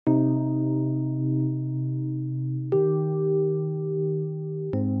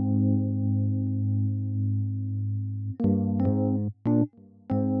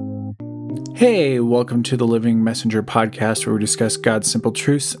Hey, welcome to the Living Messenger podcast where we discuss God's simple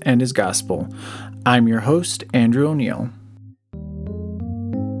truths and His gospel. I'm your host, Andrew O'Neill.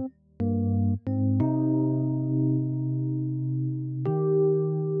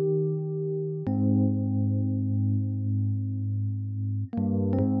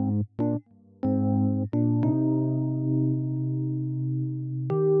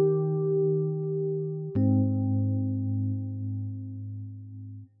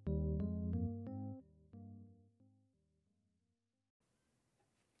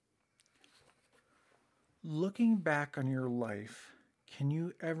 Looking back on your life, can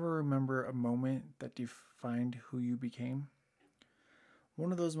you ever remember a moment that defined who you became?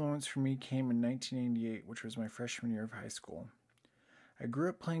 One of those moments for me came in 1988, which was my freshman year of high school. I grew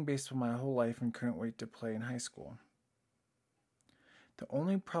up playing baseball my whole life and couldn't wait to play in high school. The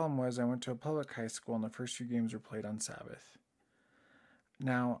only problem was I went to a public high school and the first few games were played on Sabbath.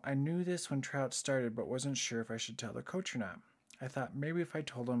 Now, I knew this when tryouts started but wasn't sure if I should tell the coach or not. I thought maybe if I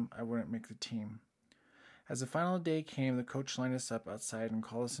told him I wouldn't make the team. As the final day came, the coach lined us up outside and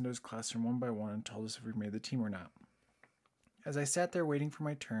called us into his classroom one by one and told us if we made the team or not. As I sat there waiting for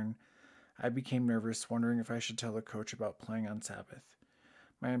my turn, I became nervous, wondering if I should tell the coach about playing on Sabbath.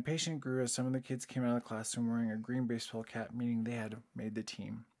 My impatience grew as some of the kids came out of the classroom wearing a green baseball cap, meaning they had made the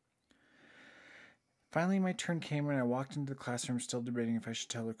team. Finally, my turn came and I walked into the classroom still debating if I should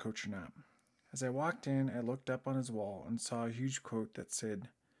tell the coach or not. As I walked in, I looked up on his wall and saw a huge quote that said,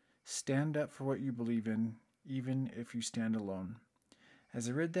 "Stand up for what you believe in, even if you stand alone." As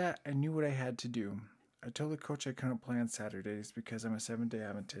I read that, I knew what I had to do. I told the coach I couldn't play on Saturdays because I'm a Seventh-day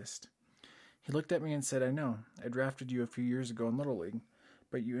Adventist. He looked at me and said, "I know, I drafted you a few years ago in Little League,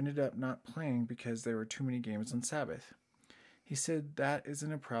 but you ended up not playing because there were too many games on Sabbath." He said that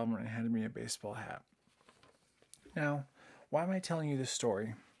isn't a problem and handed me a baseball hat. Now, why am I telling you this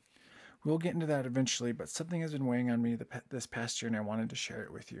story? We'll get into that eventually, but something has been weighing on me this past year and I wanted to share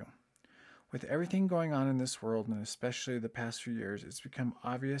it with you. With everything going on in this world, and especially the past few years, it's become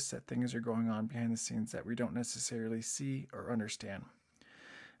obvious that things are going on behind the scenes that we don't necessarily see or understand.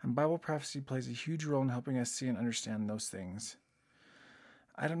 And Bible prophecy plays a huge role in helping us see and understand those things.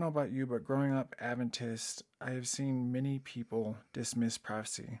 I don't know about you, but growing up Adventist, I have seen many people dismiss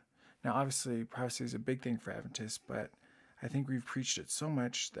prophecy. Now, obviously, prophecy is a big thing for Adventists, but I think we've preached it so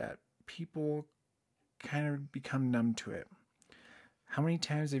much that people kind of become numb to it. How many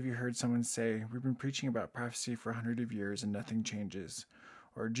times have you heard someone say, "We've been preaching about prophecy for hundreds of years and nothing changes"?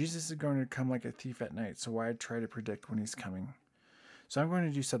 Or, "Jesus is going to come like a thief at night, so why try to predict when he's coming?" So I'm going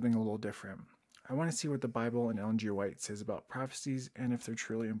to do something a little different. I want to see what the Bible and Ellen G. White says about prophecies and if they're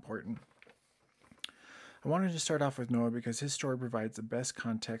truly important. I wanted to start off with Noah because his story provides the best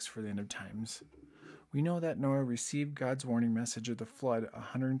context for the end of times. We know that Noah received God's warning message of the flood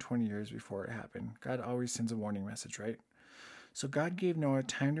 120 years before it happened. God always sends a warning message, right? So God gave Noah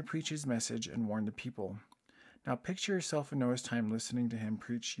time to preach his message and warn the people. Now picture yourself in Noah's time listening to him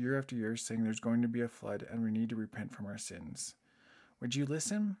preach year after year saying there's going to be a flood and we need to repent from our sins. Would you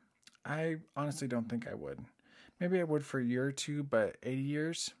listen? I honestly don't think I would. Maybe I would for a year or two, but 80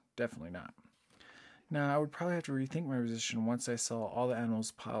 years? Definitely not. Now, I would probably have to rethink my position once I saw all the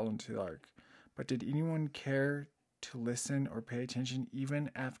animals pile into the ark. But did anyone care to listen or pay attention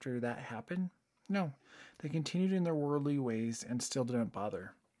even after that happened? No. They continued in their worldly ways and still didn't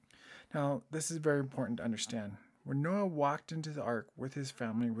bother. Now, this is very important to understand. When Noah walked into the ark with his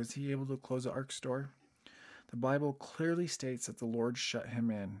family, was he able to close the ark's door? The Bible clearly states that the Lord shut him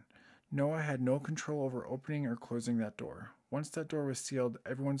in. Noah had no control over opening or closing that door. Once that door was sealed,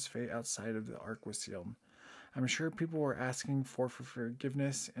 everyone's fate outside of the ark was sealed. I'm sure people were asking for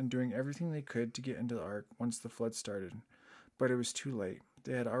forgiveness and doing everything they could to get into the ark once the flood started. But it was too late.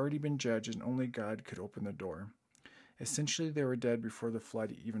 They had already been judged and only God could open the door. Essentially, they were dead before the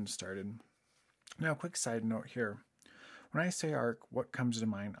flood even started. Now, a quick side note here. When I say ark, what comes to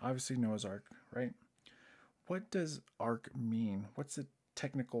mind? Obviously Noah's Ark, right? What does ark mean? What's the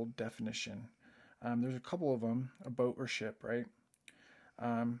technical definition? There's a couple of them, a boat or ship, right?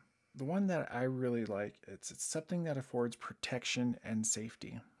 The one that I really like, it's something that affords protection and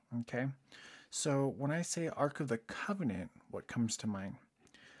safety, okay? So when I say Ark of the Covenant, what comes to mind?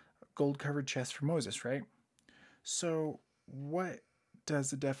 Gold-covered chest for Moses, right? So what does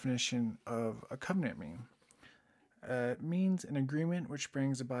the definition of a covenant mean? It means an agreement which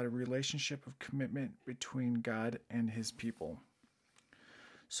brings about a relationship of commitment between God and his people.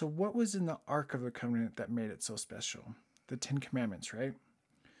 So what was in the Ark of the Covenant that made it so special? The Ten Commandments, right?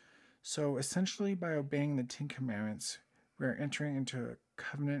 So essentially by obeying the Ten Commandments, we are entering into a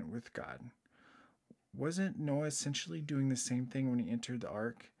covenant with God. Wasn't Noah essentially doing the same thing when he entered the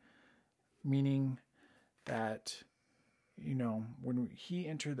ark? meaning that, when he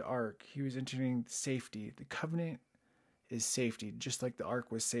entered the ark, he was entering safety. The covenant is safety, just like the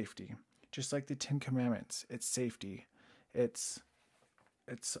ark was safety. Just like the Ten Commandments, it's safety. It's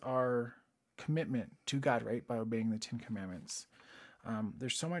our commitment to God, right, by obeying the Ten Commandments.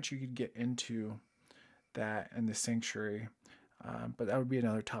 There's so much you could get into that in the sanctuary, but that would be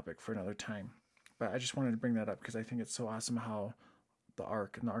another topic for another time. But I just wanted to bring that up because I think it's so awesome how the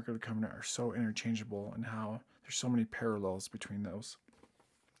Ark and the Ark of the Covenant are so interchangeable and how there's so many parallels between those.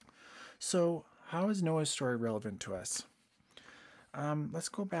 So how is Noah's story relevant to us? Let's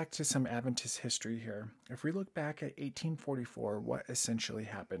go back to some Adventist history here. If we look back at 1844, what essentially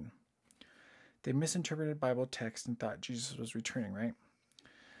happened? They misinterpreted Bible text and thought Jesus was returning, right?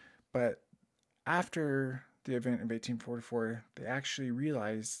 But after the event of 1844, they actually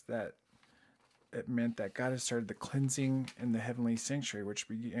realized that it meant that God had started the cleansing in the heavenly sanctuary, which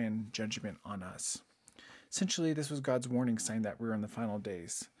began judgment on us. Essentially, this was God's warning sign that we were in the final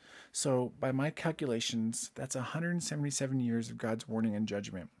days. So, by my calculations, that's 177 years of God's warning and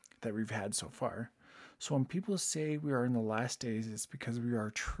judgment that we've had so far. So, when people say we are in the last days, it's because we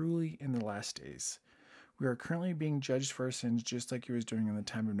are truly in the last days. We are currently being judged for our sins just like he was doing in the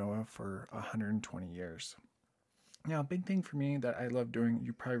time of Noah for 120 years. Now, a big thing for me that I love doing,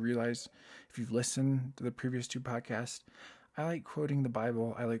 you probably realize if you've listened to the previous two podcasts, I like quoting the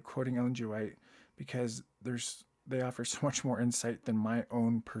Bible. I like quoting Ellen G. White because they offer so much more insight than my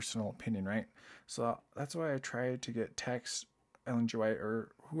own personal opinion, right? So that's why I try to get Tex, Ellen G. White, or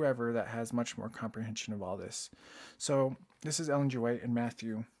whoever that has much more comprehension of all this. So this is Ellen G. White and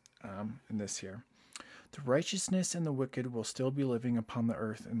Matthew in this here. The righteousness and the wicked will still be living upon the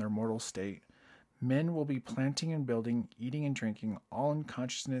earth in their mortal state. Men will be planting and building, eating and drinking, all in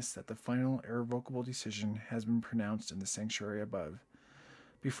consciousness that the final irrevocable decision has been pronounced in the sanctuary above.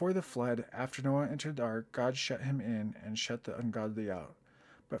 Before the flood, after Noah entered the ark, God shut him in and shut the ungodly out.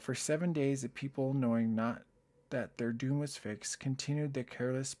 But for 7 days the people, knowing not that their doom was fixed, continued their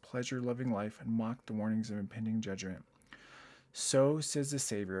careless, pleasure-loving life and mocked the warnings of impending judgment. So, says the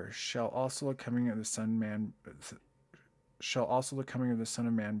Savior, shall also the coming of the Son of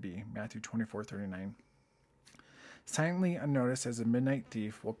Man be. Matthew 24:39. Silently unnoticed as a midnight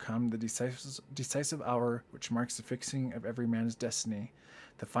thief will come the decisive hour which marks the fixing of every man's destiny,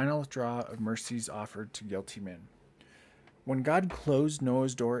 the final withdrawal of mercies offered to guilty men. When God closed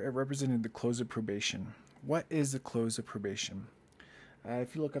Noah's door, it represented the close of probation. What is the close of probation?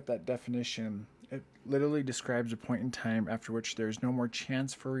 If you look up that definition, it literally describes a point in time after which there is no more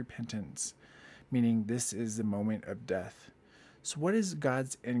chance for repentance, meaning this is the moment of death. So what is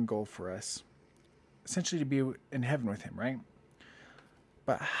God's end goal for us? Essentially to be in heaven with him, right?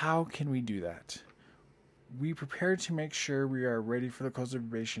 But how can we do that? We prepare to make sure we are ready for the close of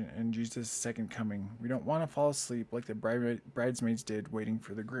probation and Jesus' second coming. We don't want to fall asleep like the bridesmaids did waiting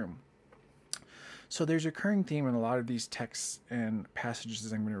for the groom. So there's a recurring theme in a lot of these texts and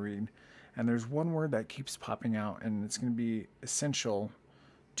passages I'm going to read. And there's one word that keeps popping out, and it's going to be essential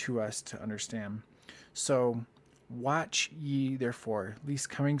to us to understand. So, watch ye therefore, lest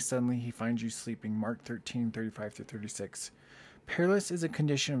coming suddenly he finds you sleeping. Mark 13:35-36. Perilous is the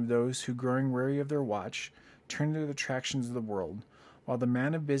condition of those who, growing weary of their watch, turn to the attractions of the world, while the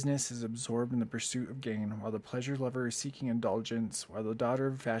man of business is absorbed in the pursuit of gain, while the pleasure lover is seeking indulgence, while the daughter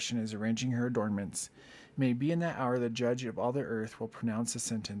of fashion is arranging her adornments. May be in that hour the judge of all the earth will pronounce a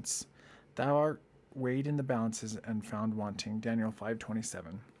sentence. Thou art weighed in the balances and found wanting. Daniel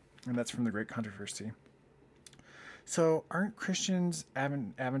 5:27. And that's from the Great Controversy. So aren't Christians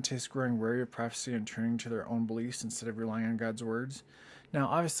Adventists growing weary of prophecy and turning to their own beliefs instead of relying on God's words? Now,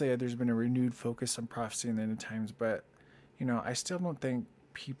 obviously, there's been a renewed focus on prophecy in the end times, but, I still don't think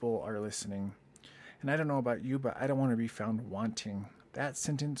people are listening. And I don't know about you, but I don't want to be found wanting. That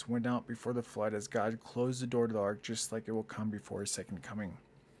sentence went out before the flood as God closed the door to the ark, just like it will come before his second coming.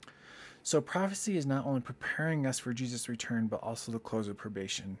 So prophecy is not only preparing us for Jesus' return, but also the close of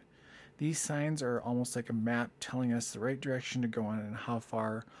probation. These signs are almost like a map telling us the right direction to go on and how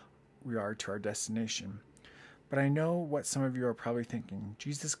far we are to our destination. But I know what some of you are probably thinking.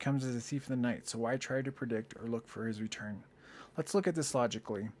 Jesus comes as a thief in the night, so why try to predict or look for his return? Let's look at this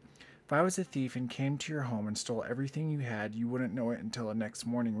logically. If I was a thief and came to your home and stole everything you had, you wouldn't know it until the next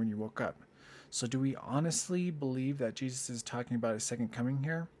morning when you woke up. So do we honestly believe that Jesus is talking about his second coming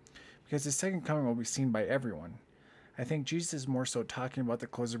here? Because his second coming will be seen by everyone. I think Jesus is more so talking about the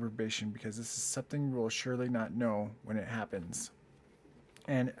close of probation because this is something we will surely not know when it happens.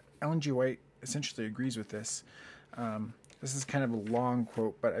 And Ellen G. White essentially agrees with this. This is kind of a long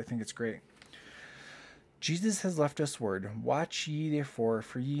quote, but I think it's great. Jesus has left us word, Watch ye therefore,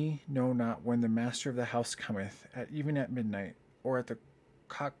 for ye know not when the master of the house cometh, even at midnight, or at the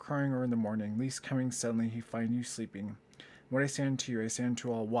cock crowing, or in the morning, lest coming suddenly he find you sleeping. What I say unto you, I say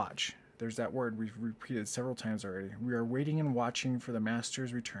unto all, watch. There's that word we've repeated several times already. We are waiting and watching for the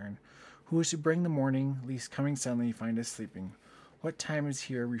master's return, who is to bring the morning, lest coming suddenly he find us sleeping. What time is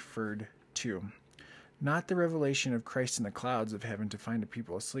here referred to? Not the revelation of Christ in the clouds of heaven to find a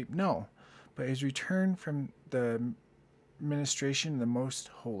people asleep, no, but his return from the ministration of the most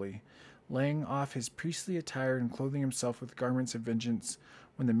holy, laying off his priestly attire and clothing himself with garments of vengeance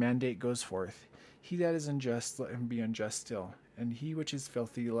when the mandate goes forth. He that is unjust, let him be unjust still, and he which is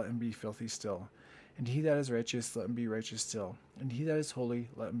filthy, let him be filthy still, and he that is righteous, let him be righteous still, and he that is holy,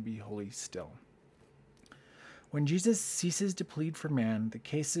 let him be holy still. When Jesus ceases to plead for man, the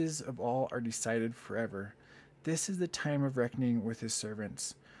cases of all are decided forever. This is the time of reckoning with his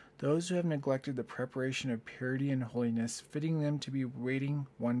servants. Those who have neglected the preparation of purity and holiness, fitting them to be waiting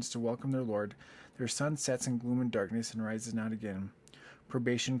ones to welcome their Lord, their sun sets in gloom and darkness and rises not again.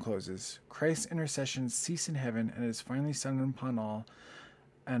 Probation closes. Christ's intercessions cease in heaven and is finally sent upon all,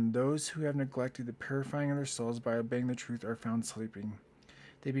 and those who have neglected the purifying of their souls by obeying the truth are found sleeping.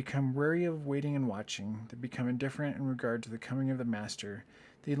 They become weary of waiting and watching. They become indifferent in regard to the coming of the Master.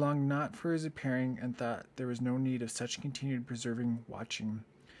 They longed not for his appearing and thought there was no need of such continued preserving watching.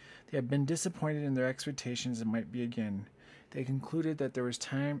 They had been disappointed in their expectations and might be again. They concluded that there was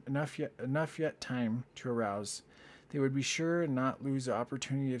enough yet time to arouse. They would be sure and not lose the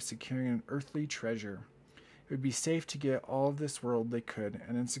opportunity of securing an earthly treasure. It would be safe to get all of this world they could,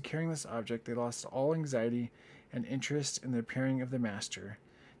 and in securing this object they lost all anxiety and interest in the appearing of the Master.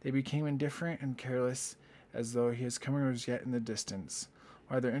 They became indifferent and careless, as though his coming was yet in the distance.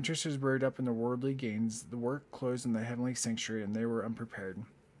 While their interest was buried up in the worldly gains, the work closed in the heavenly sanctuary, and they were unprepared.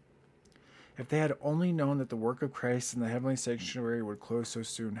 If they had only known that the work of Christ in the heavenly sanctuary would close so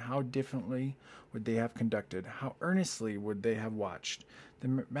soon, how differently would they have conducted? How earnestly would they have watched?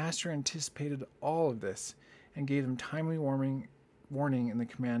 The Master anticipated all of this and gave them timely warning in the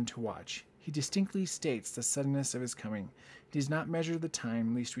command to watch. He distinctly states the suddenness of his coming. He does not measure the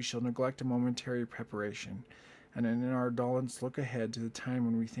time, lest we shall neglect a momentary preparation, and in our indolence look ahead to the time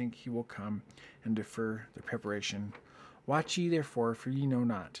when we think he will come, and defer the preparation. Watch ye therefore, for ye know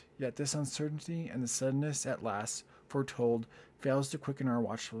not. Yet this uncertainty and the suddenness at last foretold fails to quicken our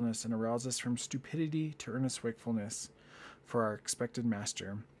watchfulness and arouse us from stupidity to earnest wakefulness for our expected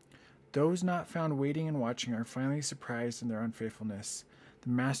Master. Those not found waiting and watching are finally surprised in their unfaithfulness. The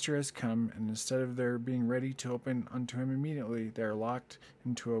Master has come, and instead of their being ready to open unto him immediately, they are locked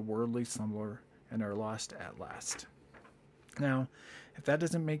into a worldly slumber and are lost at last. Now, if that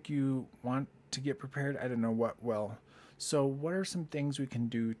doesn't make you want to get prepared, I don't know what will. So what are some things we can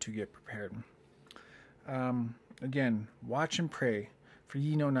do to get prepared? Again, watch and pray, for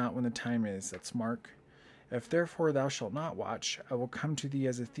ye know not when the time is. That's Mark. If therefore thou shalt not watch, I will come to thee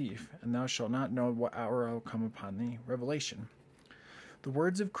as a thief, and thou shalt not know what hour I will come upon thee. Revelation. The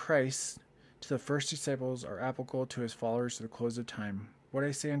words of Christ to the first disciples are applicable to his followers to the close of time. What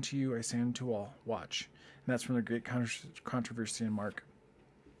I say unto you, I say unto all, watch. And that's from the great controversy in Mark.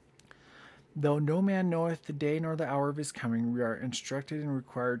 Though no man knoweth the day nor the hour of his coming, we are instructed and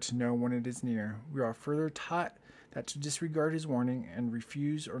required to know when it is near. We are further taught that to disregard his warning and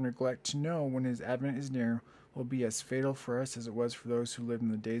refuse or neglect to know when his advent is near will be as fatal for us as it was for those who lived in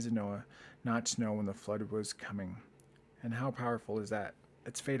the days of Noah, not to know when the flood was coming. And how powerful is that?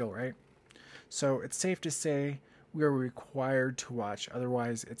 It's fatal, right? So it's safe to say we are required to watch,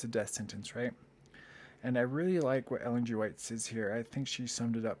 otherwise it's a death sentence, right? And I really like what Ellen G. White says here. I think she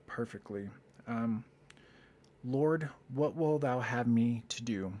summed it up perfectly. Lord, what will thou have me to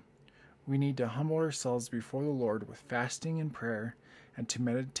do? We need to humble ourselves before the Lord with fasting and prayer, and to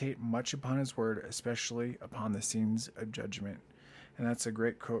meditate much upon his word, especially upon the scenes of judgment. And that's a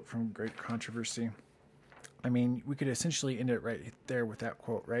great quote from Great Controversy. I mean, we could essentially end it right there with that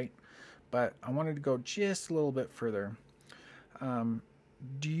quote, right? But I wanted to go just a little bit further.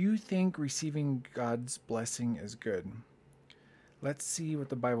 Do you think receiving God's blessing is good? Let's see what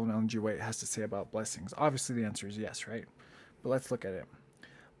the Bible and Ellen G. White has to say about blessings. Obviously, the answer is yes, right? But let's look at it.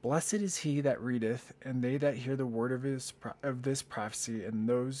 Blessed is he that readeth, and they that hear the word of this prophecy, and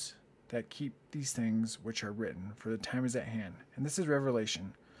those that keep these things which are written, for the time is at hand. And this is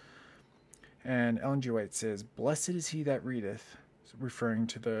Revelation. And Ellen G. White says, Blessed is he that readeth, referring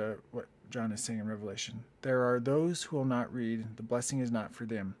to what John is saying in Revelation. There are those who will not read, the blessing is not for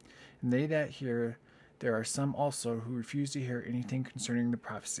them. And they that hear, there are some also who refuse to hear anything concerning the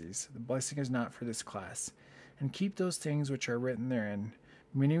prophecies. The blessing is not for this class. And keep those things which are written therein.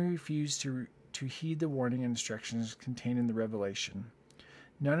 Many refuse to to heed the warning and instructions contained in the revelation.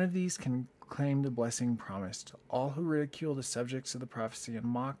 None of these can claim the blessing promised. All who ridicule the subjects of the prophecy and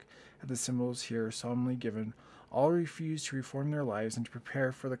mock at the symbols here solemnly given, all who refuse to reform their lives and to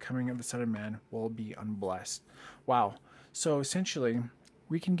prepare for the coming of the Son of Man will be unblessed. Wow. So essentially,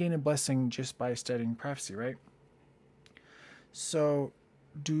 we can gain a blessing just by studying prophecy, right? So,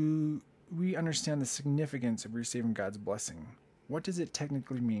 do we understand the significance of receiving God's blessing? What does it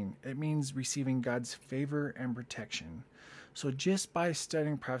technically mean? It means receiving God's favor and protection. So just by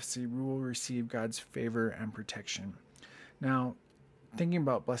studying prophecy, we will receive God's favor and protection. Now, thinking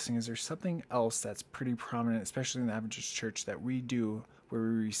about blessing, is there something else that's pretty prominent, especially in the Adventist Church, that we do where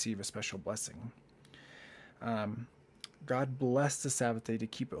we receive a special blessing? God blessed the Sabbath day to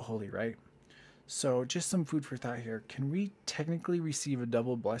keep it holy, right? So just some food for thought here. Can we technically receive a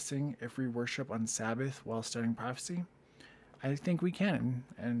double blessing if we worship on Sabbath while studying prophecy? I think we can,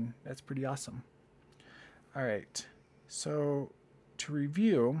 and that's pretty awesome. All right, so to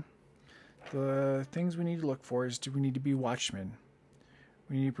review, the things we need to look for is, do we need to be watchmen?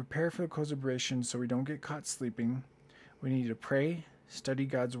 We need to prepare for the close of operation so we don't get caught sleeping. We need to pray, study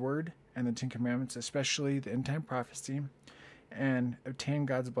God's word and the Ten Commandments, especially the end-time prophecy, and obtain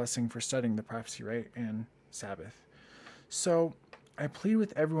God's blessing for studying the prophecy, right, and Sabbath. So I plead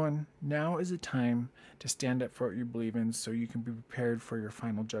with everyone, now is the time to stand up for what you believe in so you can be prepared for your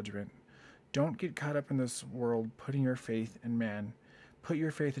final judgment. Don't get caught up in this world putting your faith in man. Put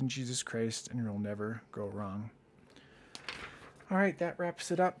your faith in Jesus Christ and you'll never go wrong. All right, that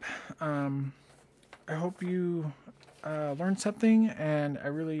wraps it up. I hope you learned something, and I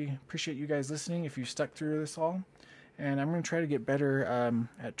really appreciate you guys listening if you stuck through this all. And I'm going to try to get better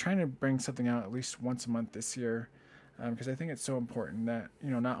at trying to bring something out at least once a month this year, because I think it's so important that,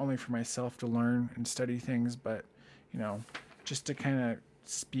 not only for myself to learn and study things, but, just to kind of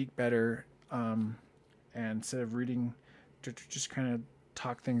speak better, and instead of reading, to just kind of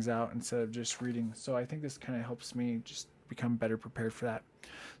talk things out instead of just reading. So I think this kind of helps me just become better prepared for that.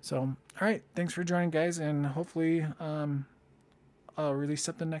 So, all right, thanks for joining, guys, and hopefully I'll release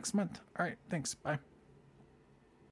something next month. All right, thanks. Bye.